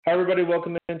Hi, everybody.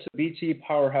 Welcome into BT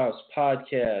Powerhouse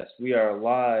Podcast. We are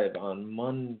live on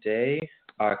Monday,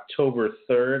 October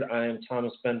 3rd. I am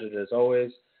Thomas Bendit, as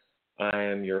always. I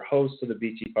am your host of the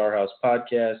BT Powerhouse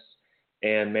Podcast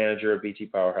and manager of BT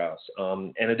Powerhouse.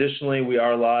 And additionally, we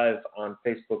are live on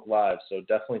Facebook Live, so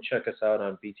definitely check us out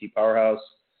on BT Powerhouse.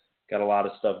 Got a lot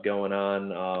of stuff going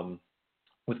on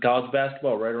with college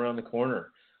basketball right around the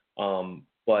corner.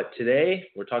 But today,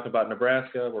 we're talking about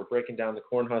Nebraska. We're breaking down the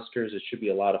Cornhuskers. It should be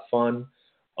a lot of fun.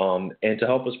 And to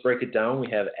help us break it down, we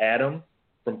have Adam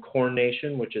from Corn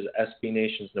Nation, which is SB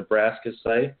Nation's Nebraska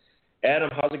site.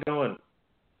 Adam, how's it going?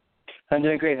 I'm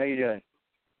doing great. How are you doing?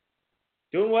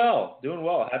 Doing well.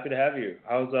 Happy to have you.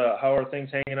 How are things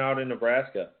hanging out in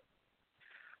Nebraska?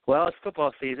 Well, it's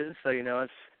football season, so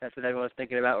that's what everyone's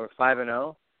thinking about. We're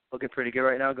 5-0, looking pretty good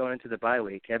right now going into the bye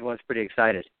week. Everyone's pretty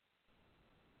excited.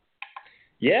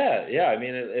 Yeah. I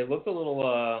mean, it looked a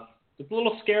little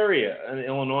scary in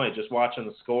Illinois just watching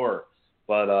the score,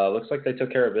 but looks like they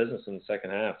took care of business in the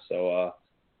second half. So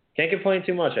can't complain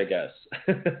too much, I guess.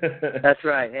 That's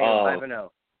right. Hey, 5-0.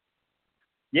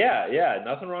 Yeah.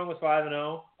 Nothing wrong with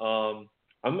 5-0.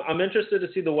 I'm interested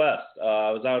to see the West. I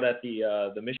was out at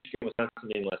the Michigan-Wisconsin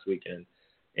game last weekend,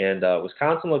 and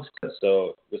Wisconsin looks good.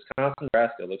 So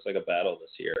Wisconsin-Nebraska looks like a battle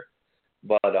this year.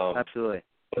 But Absolutely.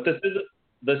 But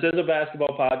this is a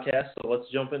basketball podcast, so let's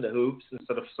jump into hoops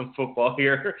instead of some football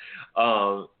here.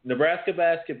 Nebraska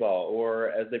basketball, or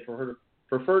as they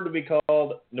prefer to be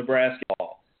called, Nebraska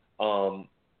ball.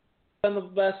 Been the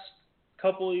best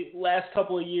last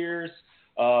couple of years.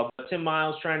 But Tim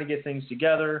Miles trying to get things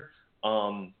together.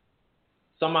 Some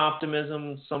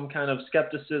optimism, some kind of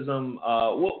skepticism.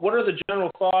 What are the general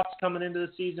thoughts coming into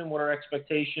the season? What are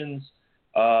expectations?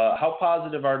 How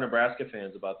positive are Nebraska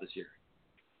fans about this year?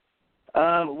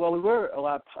 Well, we were a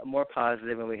lot more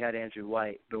positive when we had Andrew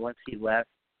White, but once he left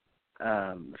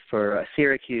for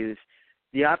Syracuse,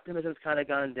 the optimism's kind of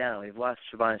gone down. We've lost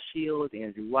Siobhan Shields,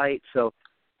 Andrew White, so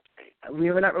we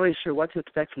were not really sure what to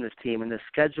expect from this team, and the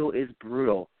schedule is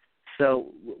brutal. So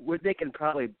we're thinking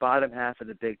probably bottom half of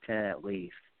the Big Ten at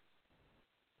least.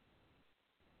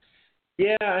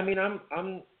 Yeah, I mean, I'm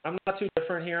not too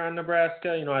different here on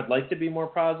Nebraska. I'd like to be more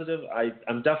positive.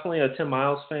 I'm definitely a Tim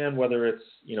Miles fan, whether it's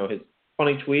his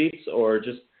funny tweets or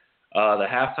just the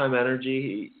halftime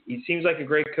energy. He seems like a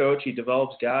great coach. He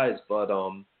develops guys, but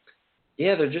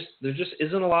there just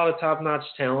isn't a lot of top-notch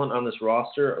talent on this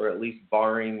roster, or at least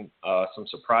barring some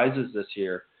surprises this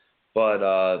year.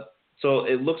 But so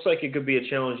it looks like it could be a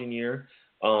challenging year.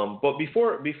 But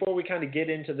before we kind of get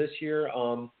into this year,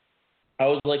 I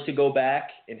would like to go back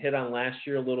and hit on last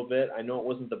year a little bit. I know it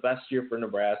wasn't the best year for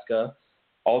Nebraska.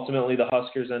 Ultimately, the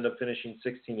Huskers end up finishing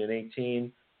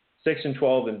 16-18.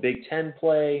 6-12 in Big Ten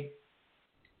play.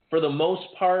 For the most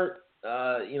part,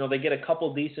 they get a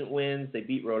couple decent wins. They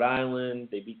beat Rhode Island.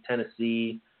 They beat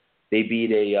Tennessee. They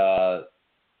beat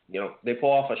they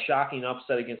pull off a shocking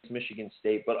upset against Michigan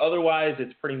State. But otherwise,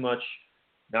 it's pretty much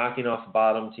knocking off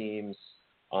bottom teams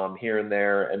here and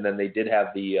there. And then they did have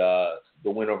the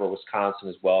win over Wisconsin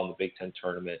as well in the Big Ten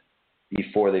tournament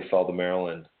before they fell to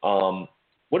Maryland.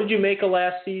 What did you make of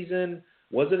last season?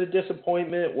 Was it a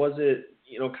disappointment? Was it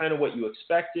kind of what you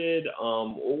expected?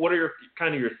 What are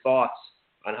your thoughts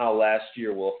on how last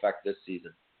year will affect this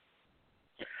season?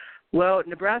 Well,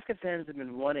 Nebraska fans have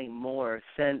been wanting more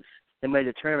since they made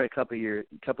the tournament a couple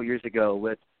years ago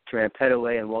with Terran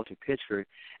Petaway and Walter Pitchford.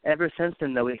 Ever since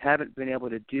then, though, we haven't been able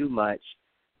to do much.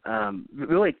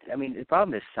 Really, I mean, the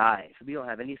problem is size. We don't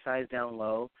have any size down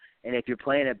low, and if you're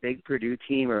playing a big Purdue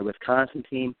team or a Wisconsin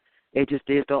team, they just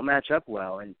don't match up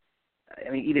well. And I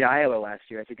mean, even Iowa last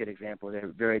year, that's a good example.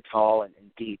 They're very tall and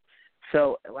deep.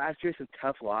 So last year, some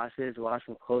tough losses, lost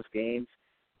some close games.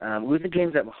 Losing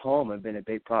games at home have been a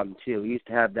big problem, too. We used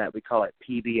to have that, we call it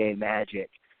PBA magic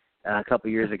a couple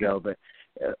of years ago. But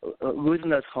losing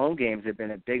those home games have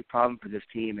been a big problem for this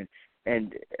team.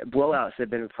 And blowouts have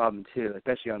been a problem, too,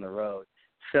 especially on the road.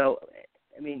 So,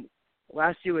 I mean,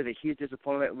 last year was a huge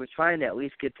disappointment. We're trying to at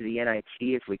least get to the NIT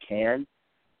if we can.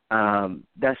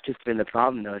 That's just been the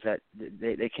problem, though, is that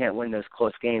they can't win those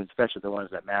close games, especially the ones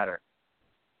that matter.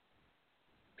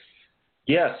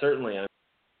 Yeah, certainly.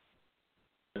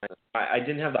 I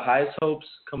didn't have the highest hopes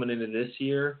coming into this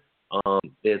year.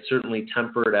 They had certainly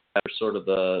tempered after sort of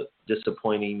the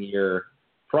disappointing year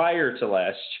prior to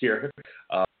last year,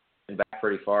 and back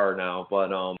pretty far now.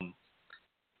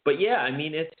 But yeah, I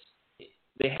mean,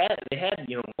 they had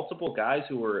multiple guys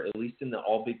who were at least in the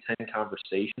All Big Ten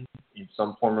conversation in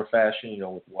some form or fashion.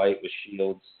 With White, with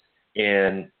Shields,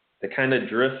 and the kind of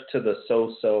drift to the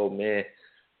so meh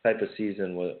type of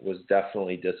season was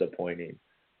definitely disappointing.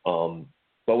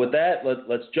 But with that,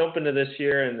 let's jump into this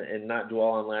year and not dwell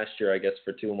on last year, I guess,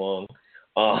 for too long.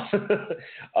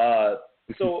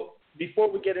 So before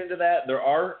we get into that, there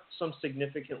are some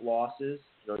significant losses.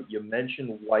 You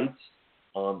mentioned White.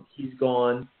 He's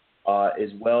gone as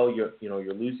well.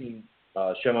 You're losing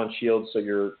Shevon Shields, so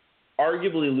you're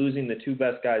arguably losing the two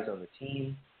best guys on the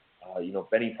team.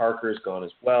 Benny Parker's gone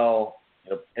as well.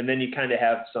 And then you kind of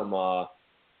have some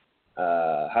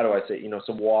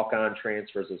some walk-on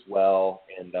transfers as well,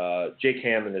 and Jake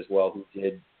Hammond as well, who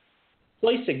did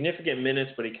play significant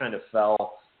minutes, but he kind of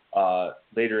fell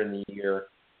later in the year.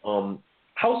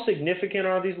 How significant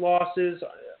are these losses?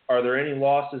 Are there any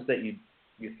losses that you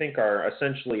think are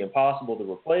essentially impossible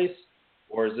to replace,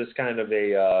 or is this kind of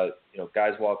a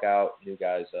guys walk out, new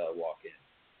guys walk in?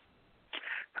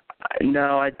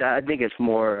 No, I think it's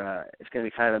more. It's going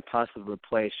to be kind of impossible to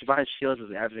replace. Shevon Shields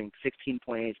was averaging 16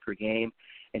 points per game,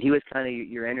 and he was kind of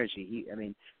your energy.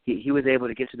 He was able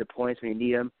to get to the points when you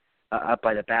need him, up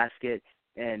by the basket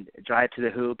and drive to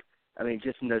the hoop.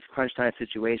 Just in those crunch time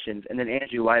situations. And then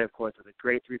Andrew White, of course, was a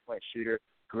great 3-point shooter,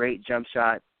 great jump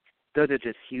shot. Those are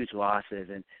just huge losses.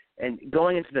 And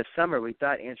going into the summer, we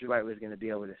thought Andrew White was going to be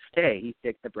able to stay. He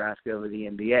picked Nebraska over the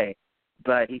NBA,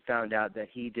 but he found out that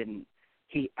he didn't.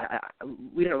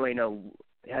 We don't really know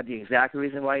had the exact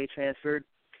reason why he transferred,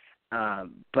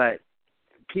 but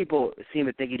people seem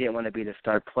to think he didn't want to be the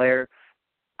star player.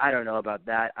 I don't know about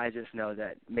that. I just know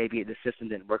that maybe the system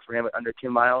didn't work for him under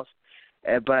Tim Miles.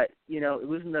 But,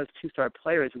 losing those two-star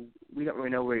players, we don't really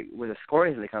know where the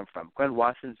scoring is going to come from. Glenn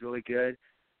Watson's really good.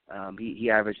 He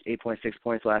averaged 8.6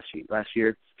 points last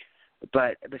year.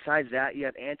 But besides that, you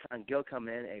have Anton Gill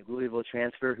coming in, a Louisville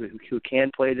transfer who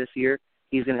can play this year.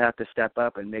 He's going to have to step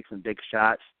up and make some big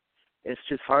shots. It's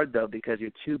just hard, though, because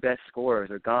your two best scorers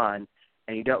are gone,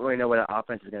 and you don't really know where the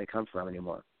offense is going to come from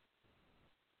anymore.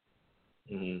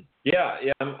 Mm-hmm. Yeah,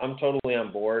 I'm totally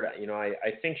on board.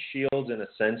 I think Shields, in a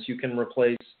sense, you can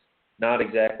replace not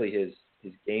exactly his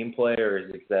gameplay or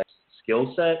his exact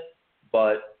skill set,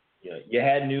 but you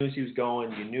had news he was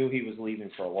going. You knew he was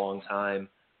leaving for a long time.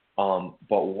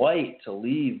 But White, to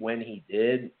leave when he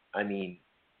did,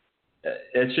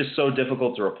 it's just so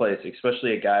difficult to replace,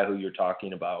 especially a guy who you're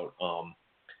talking about.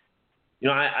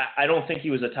 I don't think he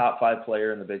was a top 5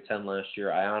 player in the Big Ten last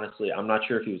year. I'm not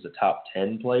sure if he was a top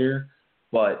 10 player.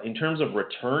 But in terms of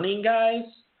returning guys,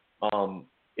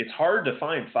 it's hard to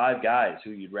find 5 guys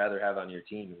who you'd rather have on your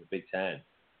team in the Big Ten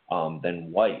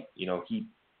than White. He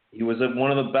was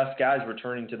one of the best guys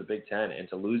returning to the Big Ten, and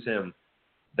to lose him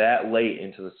that late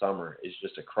into the summer is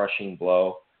just a crushing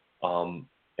blow. And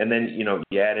then, you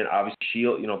add in, obviously,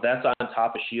 Shields, that's on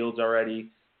top of Shields already.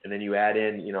 And then you add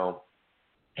in,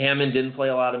 Hammond didn't play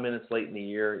a lot of minutes late in the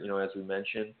year, as we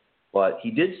mentioned. But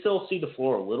he did still see the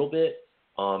floor a little bit.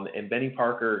 And Benny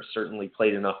Parker certainly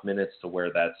played enough minutes to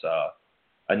where that's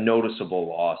a noticeable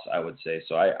loss, I would say.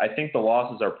 So I think the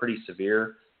losses are pretty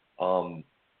severe for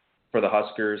the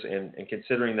Huskers. And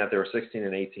considering that they were 16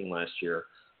 and 18 last year,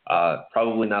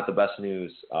 probably not the best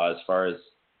news as far as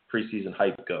preseason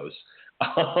hype goes.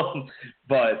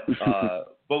 But with that,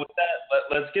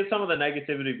 let's get some of the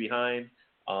negativity behind.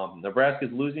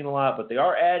 Nebraska's losing a lot, but they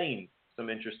are adding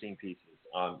some interesting pieces.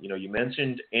 You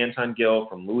mentioned Anton Gill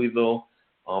from Louisville,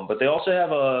 but they also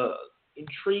have a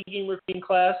intriguing recruiting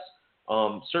class.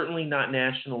 Certainly not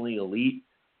nationally elite,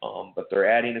 but they're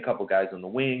adding a couple guys on the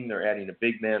wing. They're adding a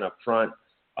big man up front.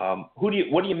 What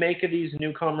do you make of these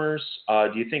newcomers?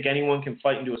 Do you think anyone can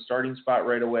fight into a starting spot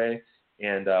right away?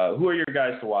 And who are your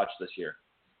guys to watch this year?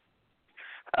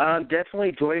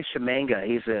 Definitely Jordy Shemanga.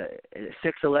 He's a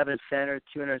 6'11" center,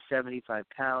 275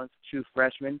 pounds, true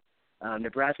freshman.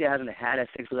 Nebraska hasn't had a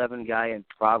 6'11" guy in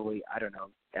probably,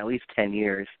 at least 10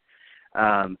 years.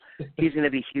 He's going to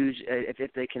be huge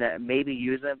if they can maybe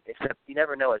use him, except you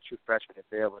never know a true freshman if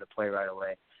they're able to play right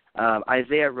away.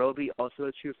 Isaiah Roby, also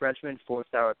a true freshman,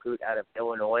 4-star recruit out of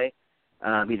Illinois.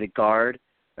 He's a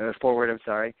forward,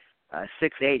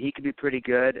 6'8", he could be pretty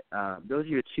good. Those are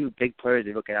your two big players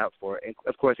you're looking out for. And,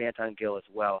 of course, Anton Gill as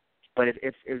well. But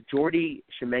if Jordy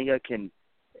Shemanga can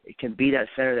be that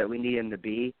center that we need him to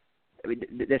be,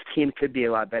 this team could be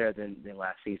a lot better than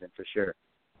last season for sure.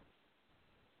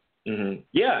 Mm-hmm.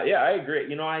 Yeah, I agree.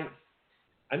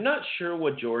 I'm not sure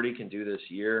what Jordy can do this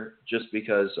year, just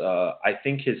because I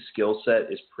think his skill set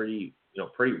is pretty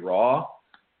raw.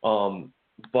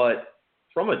 But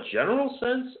from a general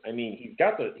sense, he's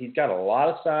got a lot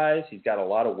of size, he's got a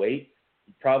lot of weight.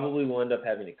 He probably will end up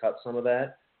having to cut some of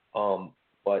that.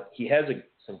 But he has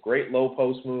some great low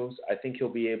post moves. I think he'll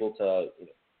be able to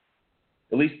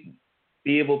at least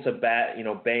be able to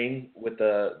bang with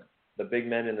the big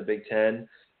men in the Big Ten.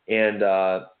 And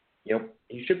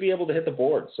he should be able to hit the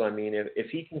board. So, I mean, if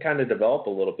he can kind of develop a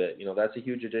little bit, that's a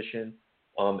huge addition.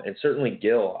 And certainly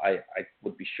Gill, I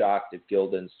would be shocked if Gill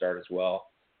didn't start as well.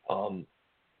 What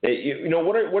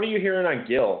are you hearing on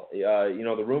Gill?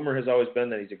 The rumor has always been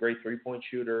that he's a great three-point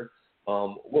shooter.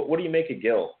 What do you make of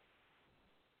Gill?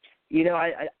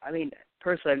 I mean,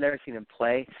 personally, I've never seen him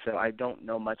play, so I don't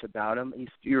know much about him.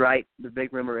 You're right. The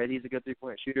big rumor is he's a good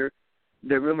three-point shooter.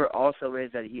 The rumor also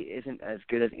is that he isn't as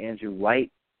good as Andrew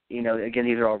White. Again,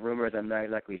 these are all rumors. I'm not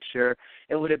exactly sure.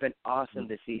 It would have been awesome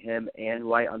to see him and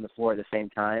White on the floor at the same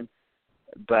time,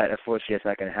 but unfortunately, it's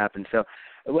not going to happen. So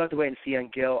we'll have to wait and see on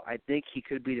Gill. I think he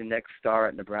could be the next star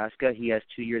at Nebraska. He has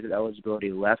 2 years of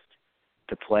eligibility left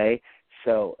to play.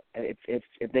 So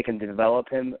if they can develop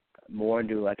him more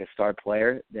into like a star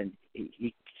player, then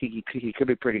he could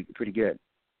be pretty good.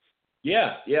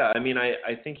 Yeah. I mean,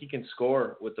 I think he can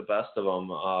score with the best of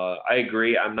them. I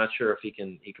agree. I'm not sure if he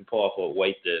can pull off what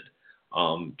White did,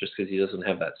 just because he doesn't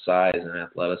have that size and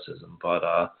athleticism.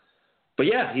 But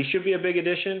yeah, he should be a big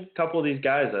addition. A couple of these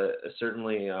guys,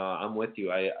 certainly, I'm with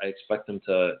you. I expect them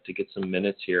to get some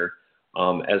minutes here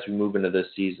as we move into this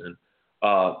season.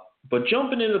 But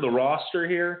jumping into the roster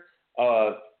here,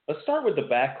 let's start with the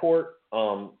backcourt.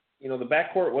 The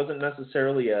backcourt wasn't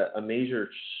necessarily a major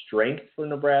strength for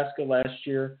Nebraska last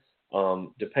year,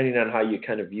 depending on how you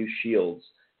kind of view Shields.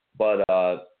 But,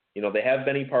 they have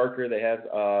Benny Parker, they have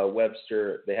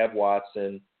Webster, they have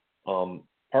Watson.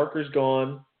 Parker's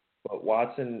gone, but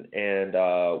Watson and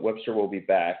Webster will be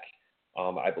back,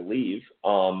 I believe.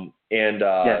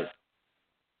 Yes.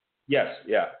 Yes,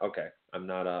 yeah, okay. I'm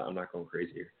not going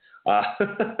crazy here. What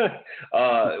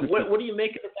do you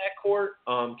make of the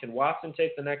backcourt? Can Watson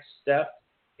take the next step,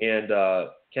 and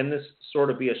can this sort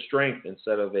of be a strength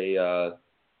instead of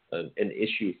an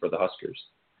issue for the Huskers?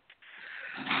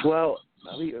 Well,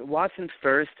 Watson's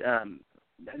first.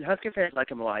 Husker fans like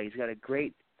him a lot. He's got a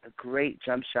great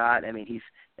jump shot. I mean,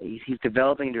 he's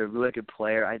developing into a really good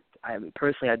player. I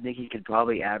personally, I think he could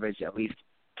probably average at least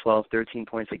 12, 13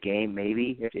 points a game,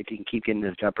 maybe, if he can keep getting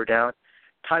his jumper down.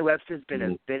 Ty Webster's been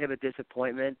a bit of a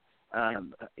disappointment.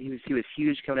 He was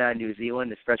huge coming out of New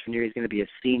Zealand. His freshman year, he's going to be a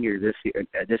senior this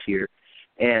year,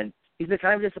 and he's been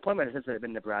kind of a disappointment since I've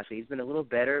been in Nebraska. He's been a little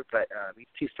better, but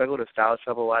he's struggled with foul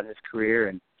trouble a lot in his career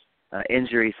and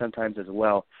injuries sometimes as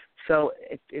well. So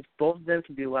if both of them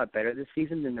can do a lot better this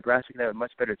season, then Nebraska can have a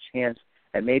much better chance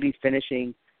at maybe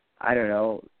finishing,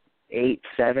 8-7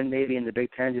 maybe in the Big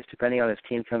Ten, just depending on how this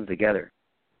team comes together.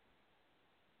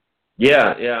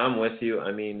 Yeah, I'm with you.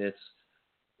 I mean,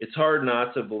 it's hard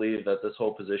not to believe that this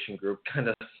whole position group kind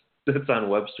of sits on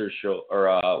Watson's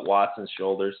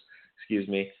shoulders. Excuse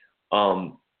me.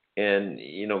 And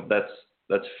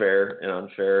that's fair and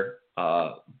unfair.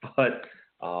 But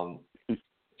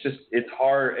it's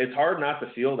hard. It's hard not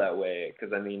to feel that way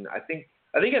because I mean, I think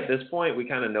at this point we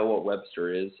kind of know what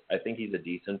Webster is. I think he's a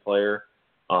decent player,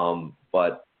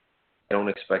 but I don't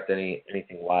expect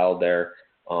anything wild there.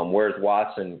 Whereas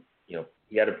Watson,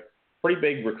 he had a pretty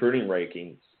big recruiting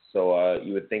ranking, so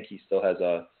you would think he still has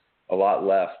a lot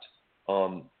left.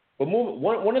 But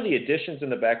one of the additions in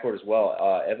the backcourt as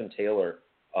well, Evan Taylor.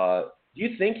 Do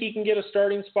you think he can get a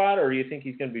starting spot, or do you think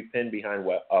he's going to be pinned behind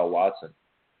Watson?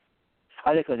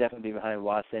 I think he'll definitely be behind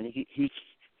Watson.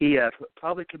 He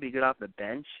probably could be good off the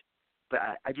bench, but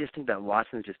I just think that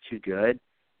Watson's just too good.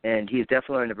 And he's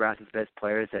definitely one of Nebraska's best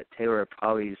players that Taylor will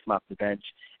probably just come off the bench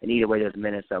and eat away those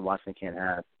minutes that Watson can't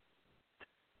have.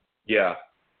 Yeah.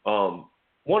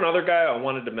 One other guy I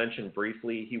wanted to mention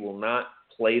briefly, he will not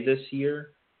play this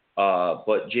year,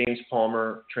 but James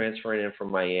Palmer transferring in from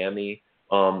Miami.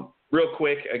 Real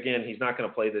quick, again, he's not going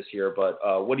to play this year, but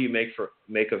what do you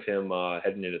make of him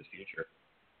heading into the future?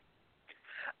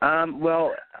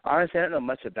 Well, honestly, I don't know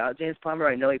much about James Palmer.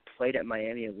 I know he played at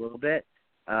Miami a little bit.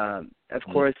 Of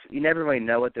course, you never really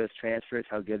know what those transfers,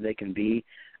 how good they can be.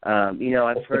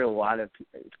 I've heard a lot of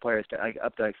players,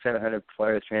 up to 700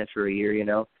 players transfer a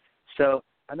year, So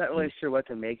I'm not really sure what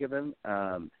to make of him.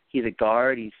 He's a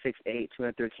guard. He's 6'8",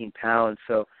 213 pounds.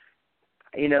 So,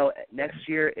 next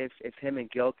year, if him and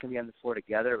Gill can be on the floor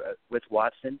together with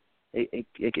Watson,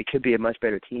 it could be a much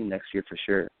better team next year for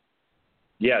sure.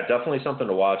 Yeah, definitely something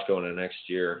to watch going into next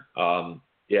year.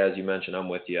 Yeah, as you mentioned, I'm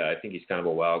with you. I think he's kind of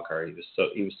a wild card.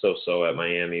 He was so at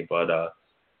Miami, but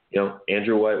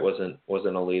Andrew White wasn't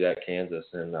elite at Kansas,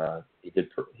 and he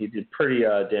did pretty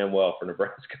damn well for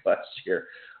Nebraska last year.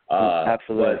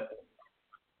 Absolutely.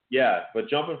 But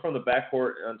jumping from the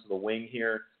backcourt onto the wing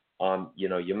here,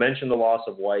 you mentioned the loss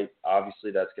of White.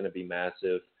 Obviously, that's going to be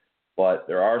massive, but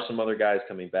there are some other guys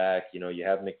coming back. You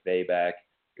have McVay back.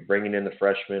 You're bringing in the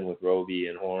freshmen with Roby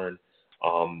and Horn.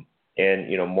 And,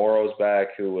 Morrow's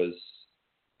back, who was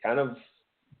kind of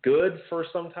good for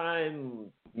some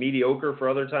time, mediocre for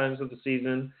other times of the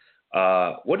season.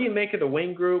 What do you make of the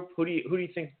wing group? Who do you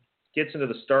think gets into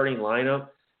the starting lineup?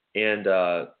 And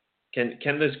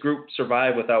can this group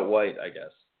survive without White, I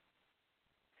guess?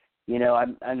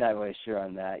 I'm not really sure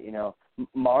on that.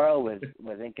 Morrow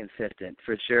was inconsistent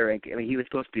for sure. I mean, he was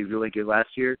supposed to be really good last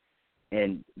year,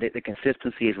 and the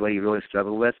consistency is what he really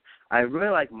struggled with. I really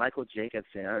like Michael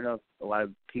Jacobson. I don't know if a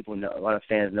lot of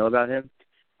fans know about him.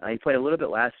 He played a little bit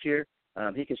last year.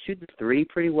 He can shoot the three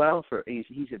pretty well.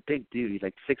 He's a big dude. He's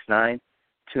like 6'9",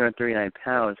 239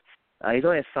 pounds. He's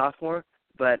only a sophomore,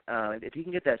 but if he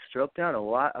can get that stroke down, a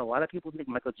lot of people think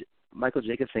Michael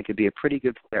Jacobson could be a pretty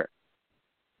good player.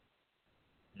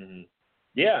 Mm-hmm.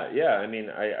 Yeah. I mean,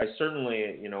 I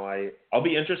certainly, I'll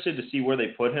be interested to see where they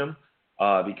put him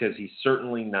because he's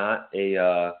certainly not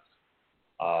a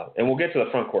and we'll get to the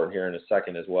front court here in a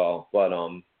second as well. But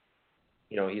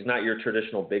he's not your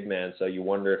traditional big man, so you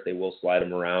wonder if they will slide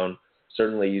him around.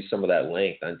 Certainly use some of that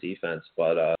length on defense,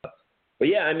 but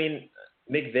yeah, I mean,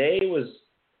 McVay was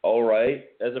all right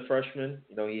as a freshman.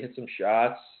 He hit some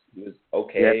shots. He was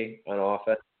okay on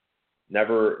offense.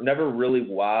 Never really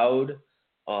wowed.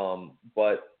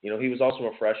 But he was also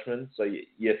a freshman, so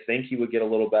you think he would get a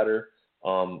little better.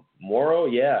 Morrow,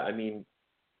 yeah, I mean,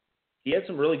 he had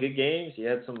some really good games. He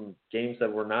had some games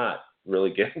that were not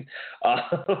really good.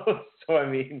 So I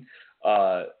mean,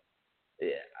 I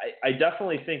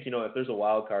definitely think if there's a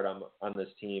wild card on this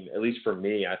team, at least for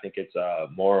me, I think it's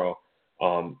Morrow,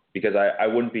 because I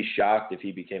wouldn't be shocked if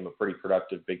he became a pretty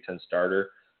productive Big Ten starter.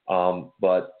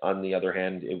 But on the other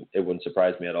hand, it wouldn't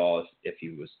surprise me at all if he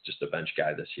was just a bench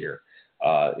guy this year.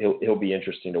 He'll be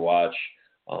interesting to watch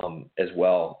as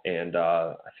well. And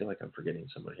I feel like I'm forgetting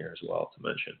someone here as well to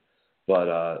mention.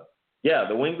 But yeah,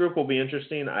 the wing group will be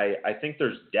interesting. I think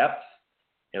there's depth,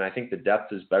 and I think the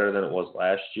depth is better than it was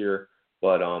last year.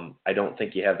 But I don't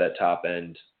think you have that top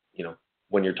end.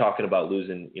 When you're talking about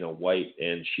losing, White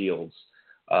and Shields,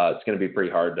 it's going to be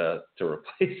pretty hard to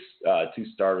replace two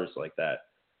starters like that.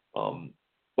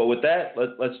 But with that,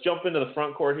 let's jump into the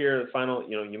front court here. The final,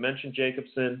 you mentioned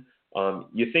Jacobson.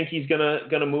 You think he's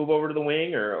gonna move over to the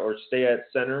wing or stay at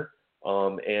center?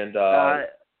 Oh,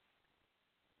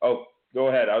 go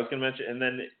ahead. I was gonna mention, and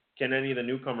then can any of the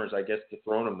newcomers, I guess,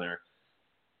 dethrone him there?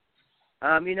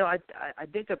 I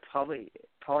think they'll probably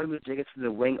move Jacobson to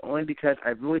the wing only because I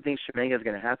really think Shemanga is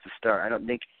gonna have to start. I don't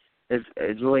think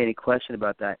there's really any question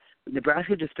about that.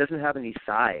 Nebraska just doesn't have any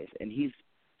size, and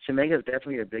Shemanga is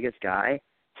definitely your biggest guy,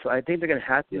 so I think they're going to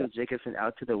have to move Jacobson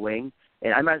out to the wing.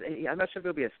 And I'm not sure if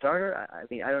he'll be a starter. I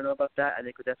mean, I don't know about that. I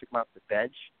think we'll definitely come off the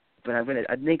bench, but I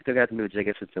think they're going to have to move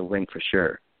Jacobson to the wing for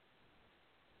sure.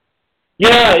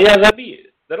 Yeah,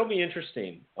 that'll be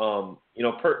interesting.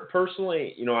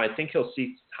 Personally, I think he'll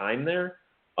see time there.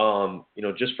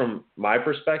 Just from my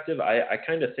perspective, I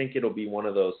kind of think it'll be one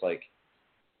of those like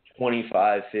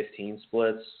 25-15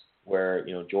 splits where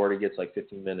Jordy gets like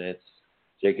 15 minutes.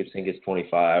 Jacobson gets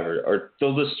 25, or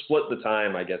they'll just split the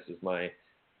time, I guess, is my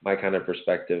kind of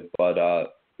perspective. But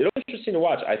it'll be interesting to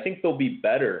watch. I think they'll be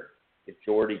better if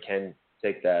Jordy can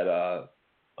take that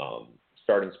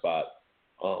starting spot.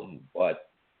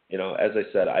 But as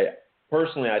I said, I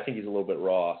think he's a little bit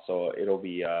raw, so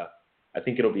I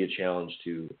think it'll be a challenge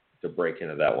to break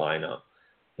into that lineup.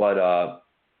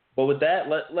 But with that,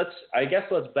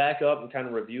 let's back up and kind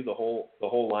of review the whole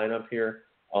lineup here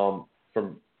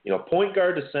from point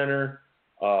guard to center.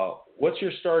 What's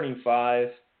your starting five?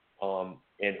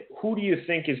 And who do you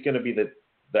think is going to be the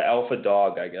alpha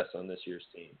dog, I guess, on this year's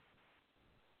team?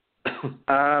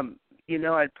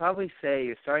 I'd probably say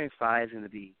your starting five is going to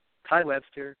be Ty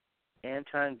Webster,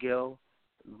 Anton Gill,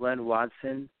 Glenn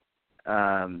Watson,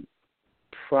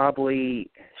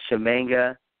 probably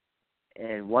Shemanga,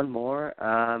 and one more.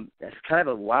 That's kind of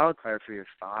a wild card for your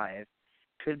five.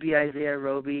 Could be Isaiah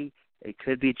Roby. It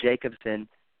could be Jacobson.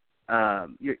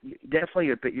 Definitely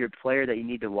your player that you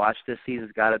need to watch this season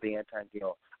has got to be Anton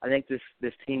Gill. I think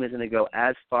this team is going to go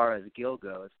as far as Gill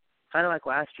goes, kind of like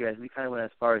last year, as we kind of went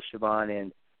as far as Siobhan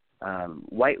and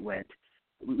White went.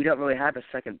 We don't really have a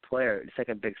second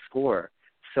big scorer.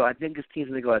 So I think this team's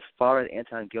going to go as far as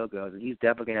Anton Gill goes, and he's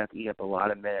definitely going to have to eat up a lot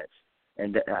of minutes.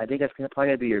 And I think that's probably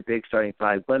going to be your big starting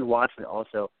five. Glenn Watson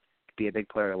also could be a big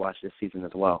player to watch this season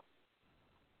as well.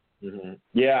 Mm-hmm.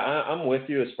 Yeah, I'm with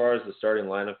you as far as the starting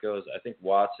lineup goes. I think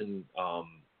Watson,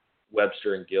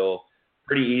 Webster, and Gill,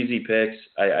 pretty easy picks.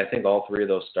 I think all three of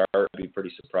those start. I'd be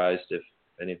pretty surprised if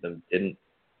any of them didn't.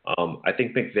 I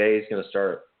think McVay is going to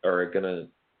start or going to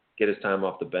get his time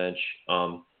off the bench.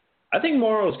 I think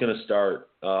Morrow is going to start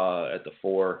at the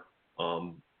 4.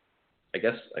 I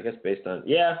guess based on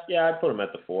I'd put him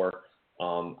at the 4.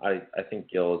 I think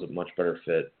Gill is a much better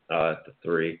fit at the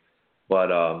 3,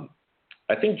 but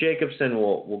I think Jacobson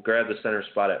will grab the center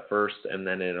spot at first, and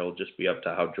then it'll just be up to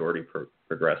how Jordy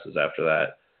progresses after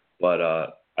that. But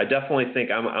I definitely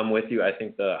think I'm with you. I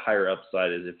think the higher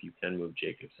upside is if you can move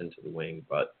Jacobson to the wing,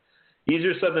 but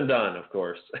easier said than done, of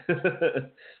course.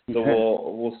 So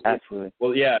we'll see. Absolutely.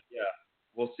 Well, yeah,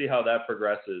 we'll see how that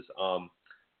progresses. As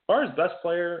far as best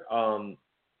player,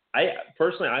 I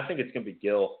think it's going to be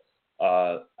Gill.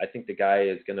 I think the guy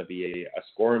is going to be a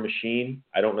scoring machine.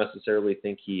 I don't necessarily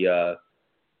think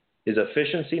his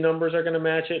efficiency numbers are going to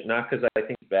match it. Not because I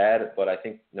think he's bad, but I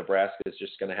think Nebraska is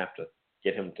just going to have to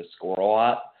get him to score a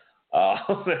lot.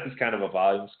 That's kind of a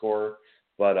volume scorer,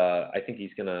 but I think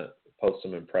he's going to post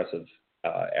some impressive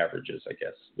averages, I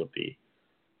guess, would be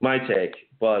my take.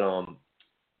 But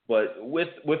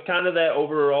with kind of that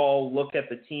overall look at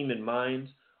the team in mind,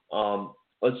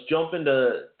 let's jump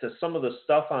into some of the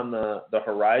stuff on the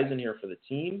horizon here for the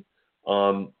team.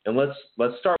 And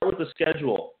let's start with the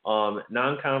schedule.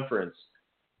 Non-conference.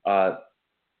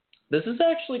 This is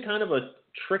actually kind of a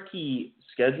tricky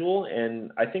schedule,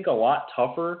 and I think a lot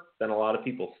tougher than a lot of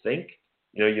people think.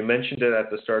 You mentioned it at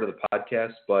the start of the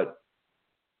podcast, but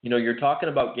you're talking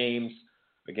about games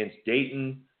against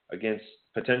Dayton, against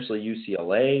potentially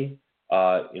UCLA.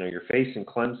 You're facing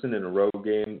Clemson in a road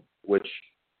game, which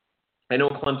I know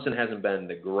Clemson hasn't been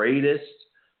the greatest,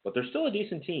 but they're still a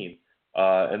decent team.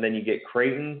 And then you get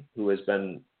Creighton, who has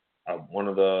been one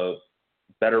of the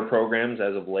better programs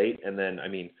as of late. And then,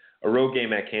 a road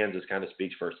game at Kansas kind of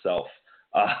speaks for itself.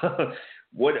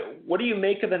 What do you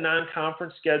make of the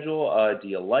non-conference schedule? Do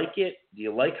you like it? Do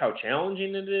you like how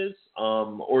challenging it is?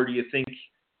 Or do you think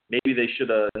maybe they should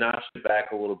have notched it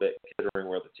back a little bit considering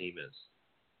where the team is?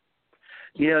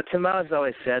 Tim Miles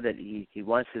always said that he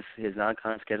wants his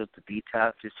non-con schedule to be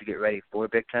tough just to get ready for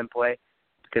Big Ten play,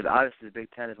 because obviously the Big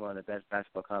Ten is one of the best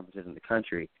basketball conferences in the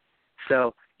country.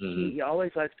 So he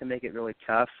always likes to make it really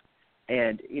tough,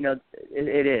 and it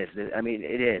is.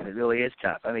 It is. It really is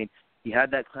tough. You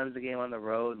have that Clemson game on the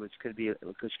road, which could be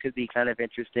kind of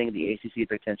interesting. The ACC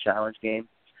Big Ten Challenge game.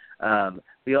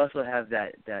 We also have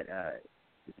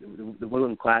the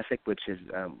Woodland Classic, which is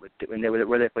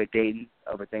where they play Dayton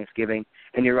over Thanksgiving.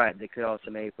 And you're right, they could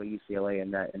also maybe play UCLA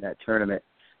in that tournament.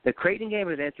 The Creighton game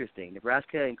is interesting.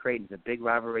 Nebraska and Creighton is a big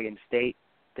rivalry in state.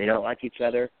 They don't like each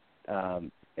other.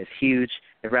 It's huge.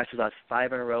 Nebraska's lost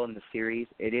 5 in a row in the series.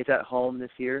 It is at home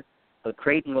this year, but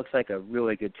Creighton looks like a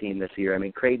really good team this year.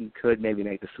 Creighton could maybe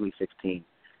make the Sweet 16.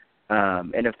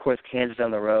 And, of course, Kansas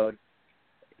on the road.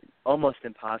 Almost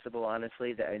impossible,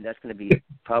 honestly. That's going to be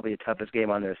probably the toughest game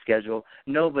on their schedule.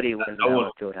 Nobody wins at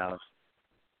Allen Fieldhouse.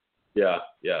 Yeah,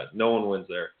 no one wins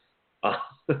there.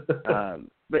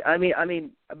 But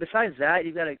besides that,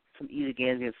 you've got some easy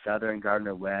games against Southern,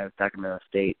 Gardner-Webb, Sacramento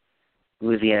State,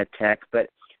 Louisiana Tech. But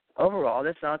overall,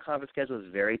 this non-conference schedule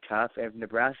is very tough. And if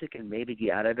Nebraska can maybe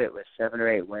get out of it with 7 or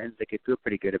 8 wins, they could feel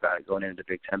pretty good about it going into the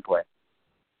Big Ten play.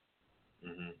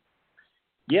 Mm-hmm.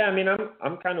 Yeah,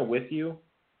 I'm kind of with you.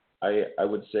 I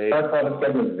would say non-conference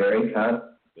schedule is very tough.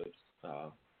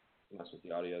 Mess with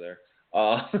the audio there.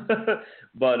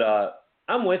 But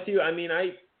I'm with you.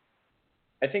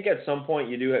 I think at some point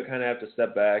you do kind of have to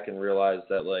step back and realize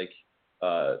that,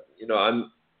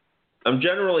 I'm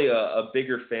generally a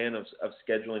bigger fan of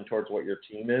scheduling towards what your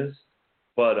team is.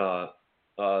 But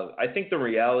I think the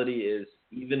reality is,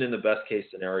 even in the best case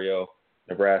scenario,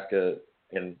 Nebraska,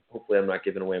 and hopefully I'm not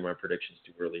giving away my predictions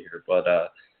too early here, but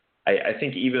I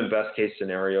think even best case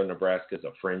scenario, Nebraska is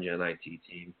a fringe NIT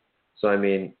team. So,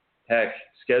 heck,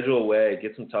 schedule away,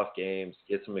 get some tough games,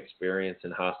 get some experience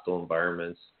in hostile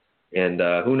environments. And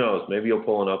who knows, maybe you'll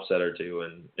pull an upset or two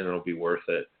and it'll be worth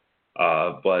it.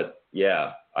 But,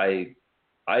 yeah, I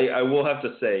will have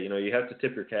to say, you have to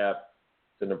tip your cap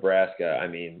to Nebraska.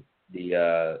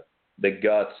 The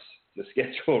guts, the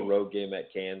schedule road game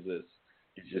at Kansas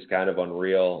is just kind of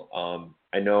unreal.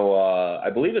 I know, I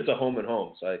believe it's a home and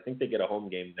home, so I think they get a home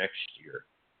game next year.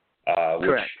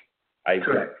 Correct.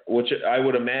 Which I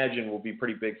would imagine will be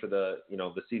pretty big for the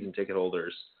season ticket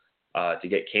holders to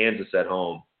get Kansas at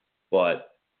home.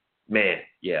 But man,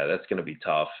 yeah, that's going to be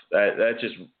tough.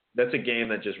 That's a game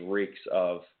that just reeks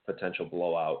of potential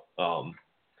blowout.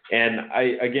 And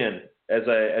again,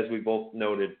 as we both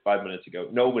noted 5 minutes ago,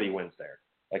 nobody wins there.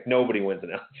 Nobody wins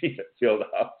an LG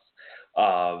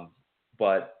Fieldhouse.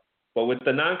 But with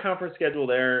the non-conference schedule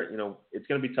there, it's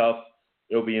going to be tough.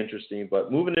 It'll be interesting.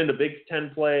 But moving into Big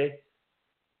Ten play,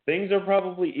 things are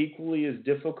probably equally as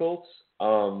difficult.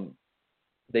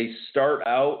 They start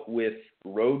out with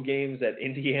road games at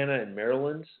Indiana and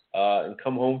Maryland, and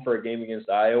come home for a game against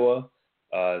Iowa.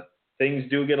 Things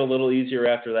do get a little easier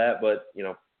after that, but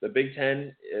the Big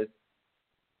Ten,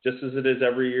 just as it is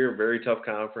every year, very tough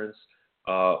conference.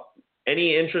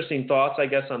 Any interesting thoughts, I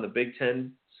guess, on the Big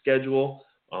Ten schedule?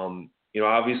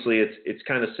 Obviously it's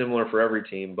kind of similar for every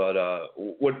team, but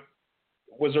what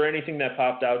was there anything that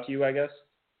popped out to you, I guess?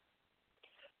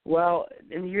 Well,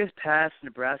 in years past,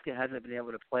 Nebraska hasn't been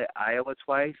able to play Iowa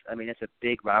twice. I mean, it's a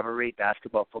big rivalry,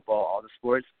 basketball, football, all the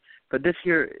sports. But this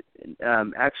year,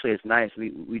 actually, it's nice.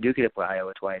 We do get to play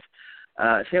Iowa twice.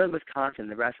 Same with Wisconsin.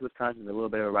 Nebraska-Wisconsin is a little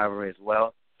bit of a rivalry as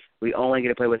well. We only get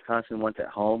to play Wisconsin once at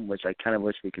home, which I kind of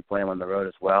wish we could play them on the road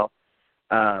as well.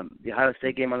 The Ohio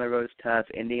State game on the road is tough.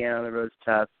 Indiana on the road is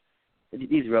tough.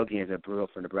 These road games are brutal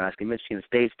for Nebraska. Michigan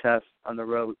State's tough on the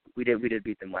road. We did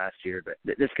beat them last year, but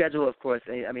the schedule, of course.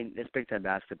 I mean, it's Big Ten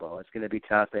basketball. It's going to be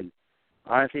tough, and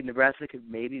honestly, Nebraska could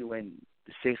maybe win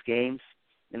 6 games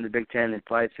in the Big Ten and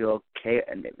probably feel okay.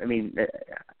 I mean,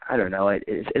 I don't know.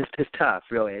 It's tough,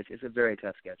 really. It's a very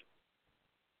tough schedule.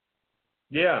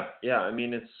 Yeah. I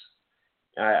mean,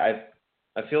 I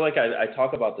feel like I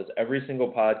talk about this every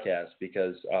single podcast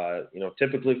because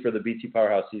typically for the BT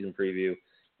Powerhouse season preview,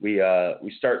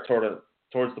 we start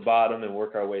towards the bottom and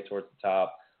work our way towards the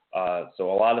top. So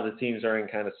a lot of the teams are in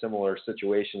kind of similar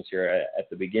situations here at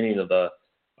the beginning of the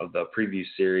preview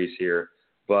series here.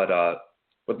 But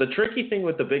the tricky thing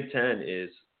with the Big Ten is,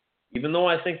 even though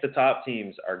I think the top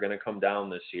teams are going to come down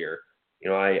this year,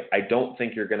 I don't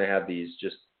think you're going to have these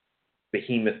just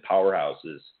behemoth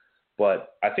powerhouses.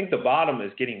 But I think the bottom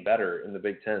is getting better in the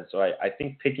Big Ten. So I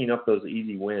think picking up those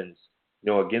easy wins,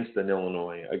 against an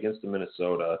Illinois, against the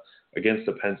Minnesota, against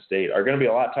the Penn State, are going to be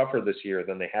a lot tougher this year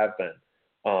than they have been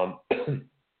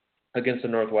against the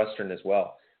Northwestern as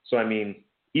well. So, I mean,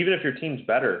 even if your team's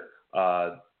better,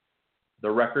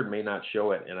 the record may not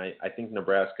show it. And I think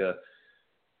Nebraska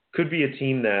could be a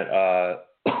team that,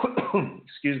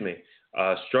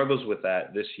 struggles with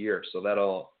that this year.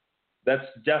 So that's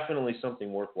definitely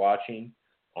something worth watching.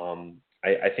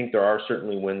 I think there are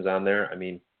certainly wins on there. I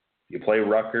mean, you play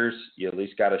Rutgers, you at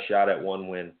least got a shot at one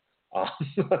win.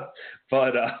 But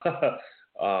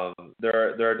there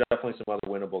are definitely some other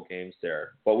winnable games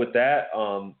there. But with that,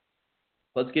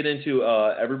 let's get into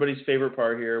everybody's favorite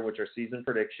part here, which are season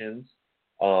predictions.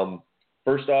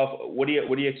 First off, what do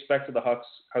you expect of the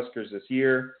Huskers this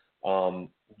year?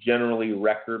 Generally,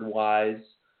 record-wise,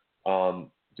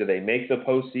 do they make the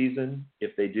postseason?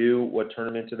 If they do, what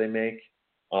tournament do they make?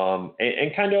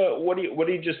 And kind of what do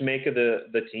you just make of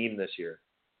the team this year?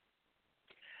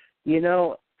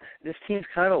 This team's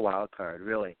kind of a wild card,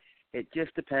 really. It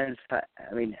just depends,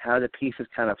 how the pieces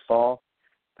kind of fall.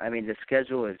 I mean, the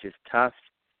schedule is just tough.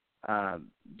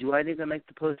 Do I think they'll make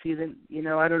the postseason?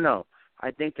 I don't know. I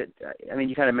think that,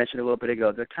 you kind of mentioned a little bit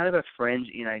ago, they're kind of a fringe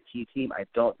NIT team. I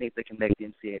don't think they can make the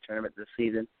NCAA tournament this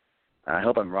season. I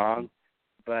hope I'm wrong.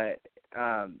 But,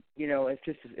 it's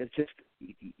just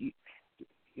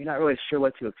you're not really sure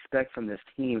what to expect from this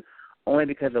team, only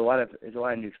because there's a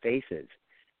lot of new faces.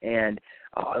 And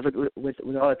with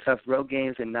all the tough road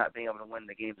games and not being able to win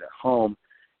the games at home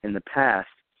in the past,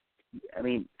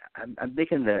 I'm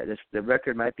thinking the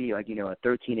record might be like, a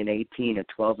 13-18, a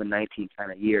 12-19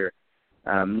 kind of year.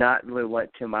 Not really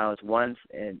what Tim Miles wants,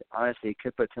 and honestly, it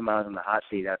could put Tim Miles on the hot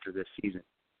seat after this season.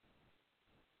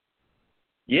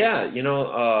 Yeah,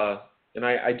 and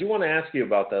I do want to ask you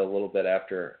about that a little bit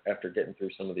after getting through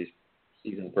some of these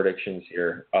season predictions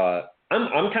here.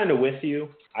 I'm kind of with you.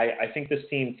 I think this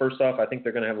team, first off, I think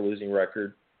they're going to have a losing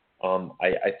record.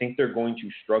 I think they're going to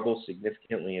struggle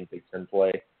significantly in Big Ten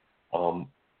play.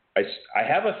 I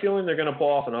have a feeling they're going to pull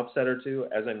off an upset or two.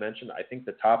 As I mentioned, I think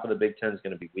the top of the Big Ten is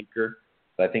going to be weaker.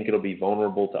 I think it'll be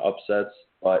vulnerable to upsets.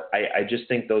 But I just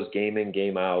think those game in,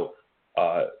 game out,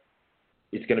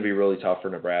 it's going to be really tough for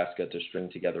Nebraska to string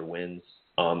together wins.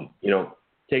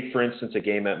 Take, for instance, a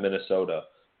game at Minnesota.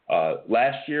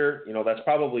 Last year, that's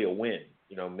probably a win.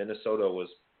 Minnesota was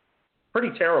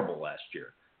pretty terrible last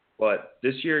year. But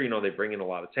this year, they bring in a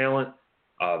lot of talent.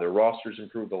 Their roster's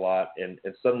improved a lot. And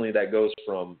suddenly that goes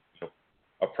from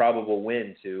a probable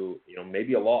win to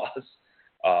maybe a loss.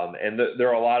 And there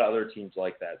are a lot of other teams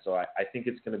like that. So I think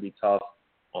it's going to be tough.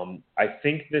 I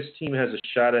think this team has a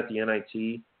shot at the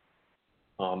NIT.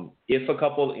 If a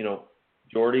couple,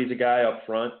 Jordy's a guy up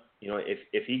front,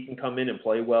 if he can come in and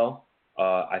play well,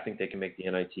 I think they can make the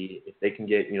NIT. If they can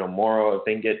get, Morrow,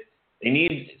 they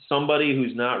need somebody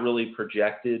who's not really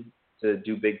projected to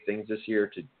do big things this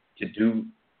year to do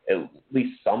at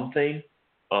least something,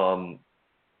 and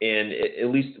at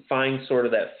least find sort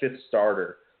of that fifth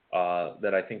starter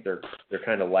that I think they're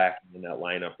kind of lacking in that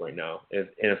lineup right now.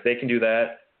 If they can do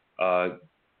that,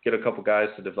 get a couple guys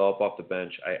to develop off the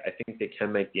bench, I think they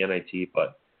can make the NIT.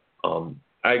 But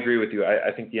I agree with you.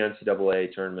 I think the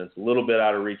NCAA tournament's a little bit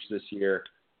out of reach this year,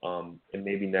 and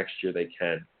maybe next year they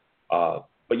can.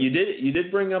 But you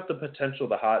did bring up the potential,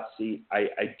 the hot seat.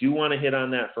 I do want to hit on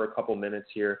that for a couple minutes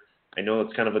here. I know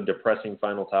it's kind of a depressing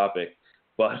final topic,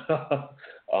 but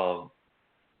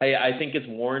I think it's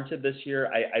warranted this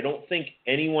year. I don't think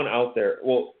anyone out there.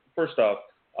 Well, first off,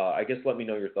 I guess let me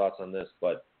know your thoughts on this,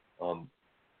 but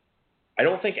I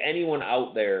don't think anyone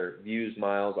out there views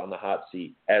Miles on the hot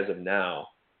seat as of now.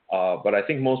 But I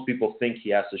think most people think he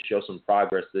has to show some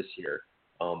progress this year.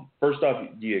 First off,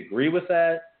 do you agree with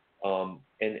that?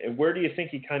 And where do you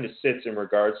think he kind of sits in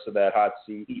regards to that hot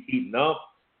seat? Heating up,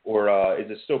 or is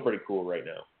it still pretty cool right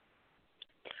now?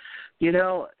 You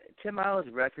know, Tim Miles'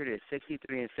 record is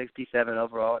 63-67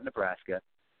 overall at Nebraska.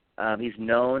 He's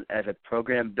known as a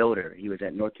program builder. He was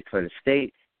at North Dakota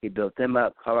State. He built them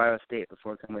up, Colorado State,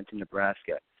 before coming to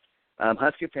Nebraska.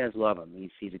 Husker fans love him.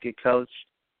 He's a good coach.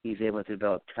 He's able to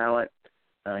develop talent.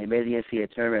 He made the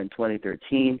NCAA tournament in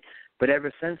 2013. But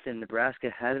ever since then, Nebraska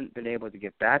hasn't been able to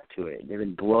get back to it. They've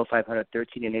been below 500,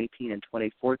 13-18 in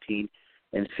 2014,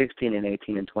 and 16-18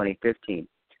 in 2015.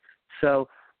 So,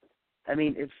 I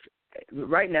mean, if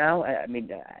right now,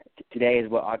 today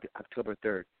is October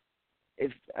 3rd.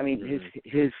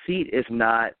 His seat is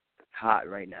not hot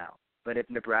right now. But if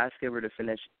Nebraska were to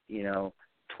finish,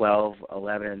 12,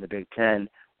 11 in the Big Ten,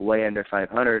 way under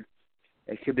 500,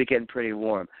 it could be getting pretty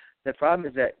warm. The problem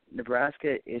is that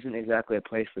Nebraska isn't exactly a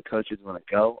place where coaches want to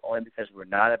go, only because we're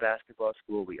not a basketball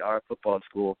school. We are a football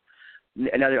school.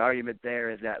 Another argument there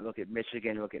is that look at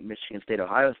Michigan State,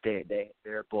 Ohio State.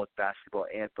 They're both basketball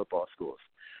and football schools.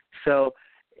 So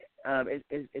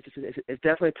it's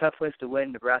definitely a tough place to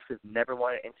win. Nebraska's never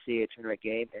won an NCAA tournament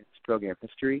game in its program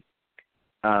history.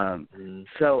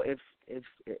 So if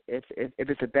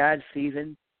it's a bad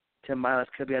season, Tim Miles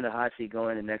could be on the hot seat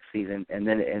going into next season, and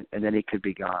then he could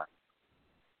be gone.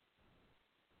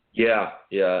 Yeah,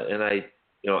 and as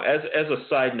a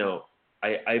side note,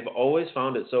 I've always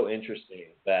found it so interesting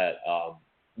that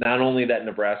not only that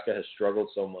Nebraska has struggled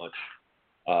so much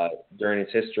during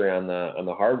its history on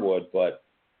the hardwood, but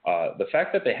the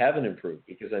fact that they haven't improved.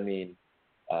 Because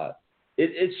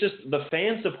it's just the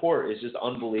fan support is just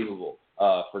unbelievable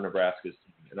for Nebraska's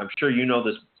team, and I'm sure you know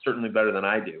this certainly better than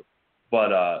I do,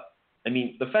 but.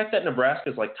 The fact that Nebraska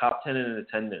is like top 10 in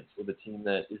attendance with a team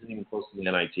that isn't even close to the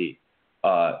NIT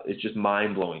is just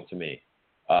mind-blowing to me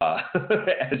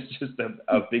as just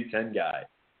a Big Ten guy.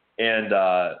 And,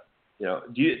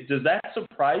 does that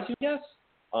surprise you, yes?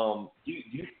 Do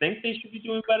you think they should be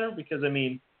doing better? Because,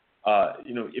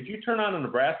 if you turn on a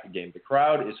Nebraska game, the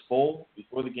crowd is full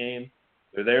before the game.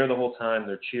 They're there the whole time.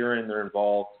 They're cheering. They're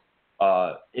involved.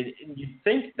 And you'd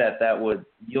think that would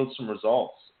yield some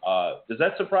results. Does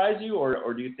that surprise you,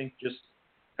 or do you think just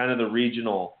kind of the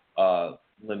regional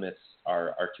limits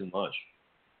are too much?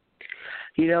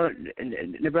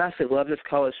 Nebraska loves its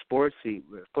college sports,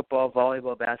 football,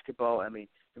 volleyball, basketball.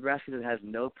 Nebraska has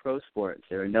no pro sports.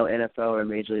 There are no NFL or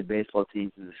Major League Baseball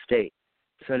teams in the state.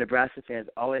 So Nebraska fans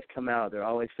always come out. They're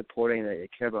always supporting. They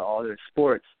care about all their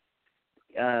sports.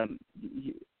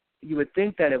 You would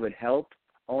think that it would help,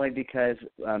 only because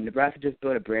Nebraska just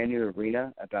built a brand new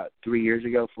arena about 4 years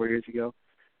ago.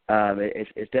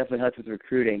 It's definitely helped with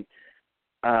recruiting.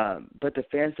 But the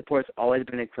fan support's always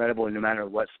been incredible, no matter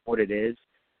what sport it is.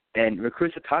 And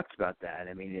recruits have talked about that.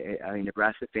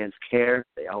 Nebraska fans care.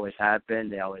 They always have been.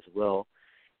 They always will.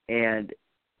 And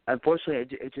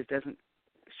unfortunately, it just doesn't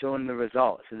show in the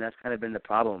results. And that's kind of been the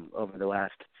problem over the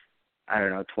last,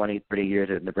 20, 30 years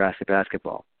of Nebraska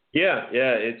basketball. Yeah,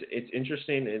 it's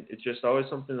interesting. It's just always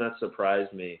something that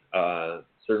surprised me.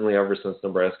 Certainly ever since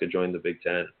Nebraska joined the Big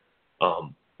Ten.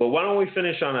 But why don't we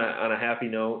finish on a happy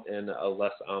note and a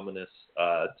less ominous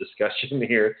discussion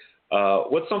here?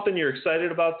 What's something you're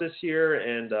excited about this year?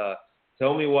 And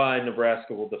tell me why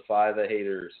Nebraska will defy the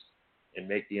haters and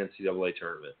make the NCAA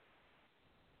tournament.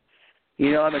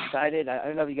 I'm excited. I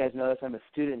don't know if you guys know this. I'm a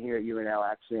student here at UNL.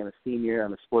 Actually, I'm a senior.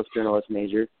 I'm a sports journalist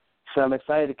major. So I'm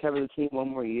excited to cover the team one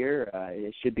more year.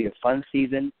 It should be a fun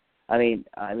season.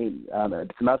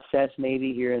 Some upsets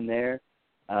maybe here and there.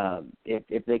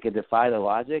 If they could defy the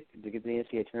logic to get to the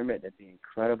NCAA tournament, that'd be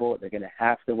incredible. They're going to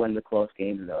have to win the close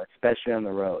games, though, especially on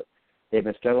the road. They've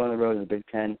been struggling on the road in the Big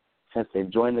Ten since they've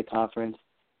joined the conference,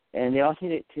 and they also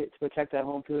need to protect that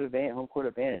home court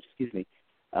advantage.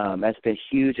 That's been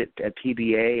huge at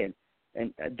PBA,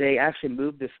 and they actually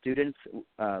moved the students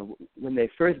when they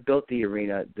first built the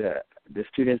arena. The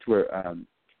students were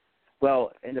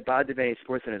well, in the Bob Devaney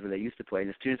Sports Centers where they used to play,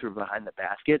 the students were behind the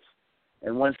baskets.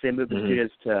 And once they moved the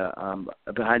students to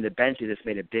behind the bench, it just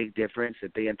made a big difference, a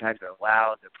big impact. They're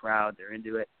loud, they're proud, they're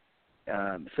into it.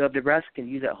 So if Nebraska can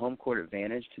use that home court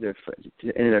advantage in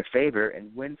their favor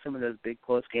and win some of those big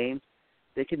close games,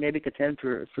 they could maybe contend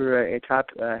for a top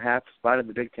half spot of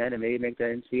the Big Ten and maybe make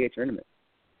that NCAA tournament.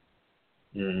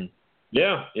 Mm-hmm.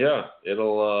 Yeah.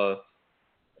 It'll,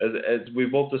 as we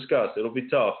both discussed, it'll be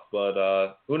tough,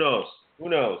 but who knows? Who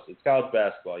knows? It's college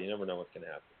basketball. You never know what's going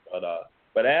to happen.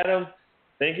 But Adam,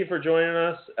 thank you for joining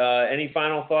us. Any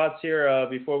final thoughts here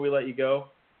before we let you go?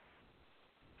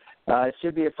 It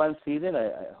should be a fun season.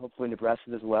 Hopefully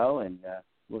Nebraska does well, and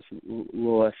we'll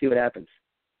see what happens.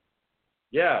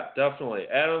 Yeah, definitely.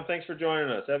 Adam, thanks for joining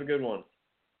us. Have a good one.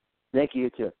 Thank you, you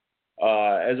too.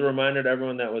 As a reminder to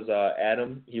everyone, that was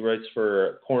Adam. He writes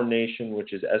for Corn Nation,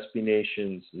 which is SB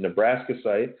Nation's Nebraska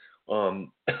site.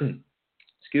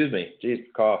 Excuse me.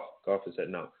 Jeez, cough is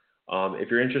hitting out. If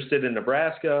you're interested in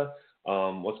Nebraska,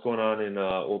 what's going on in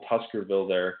Old Huskerville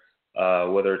there,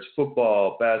 whether it's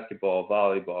football, basketball,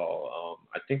 volleyball,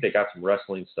 I think they got some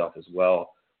wrestling stuff as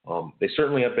well. They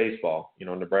certainly have baseball.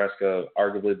 Nebraska,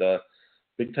 arguably the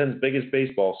Big Ten's biggest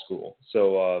baseball school.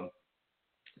 So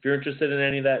if you're interested in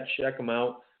any of that, check them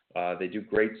out. They do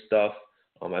great stuff.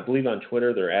 I believe on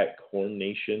Twitter they're at Corn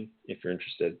Nation if you're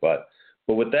interested. But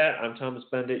with that, I'm Thomas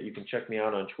Bendit. You can check me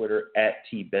out on Twitter at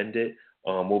TBendit.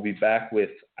 We'll be back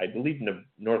with, I believe,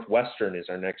 Northwestern is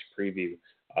our next preview.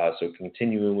 So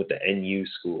continuing with the NU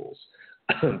schools.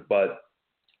 But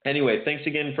anyway, thanks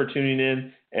again for tuning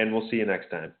in, and we'll see you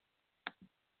next time.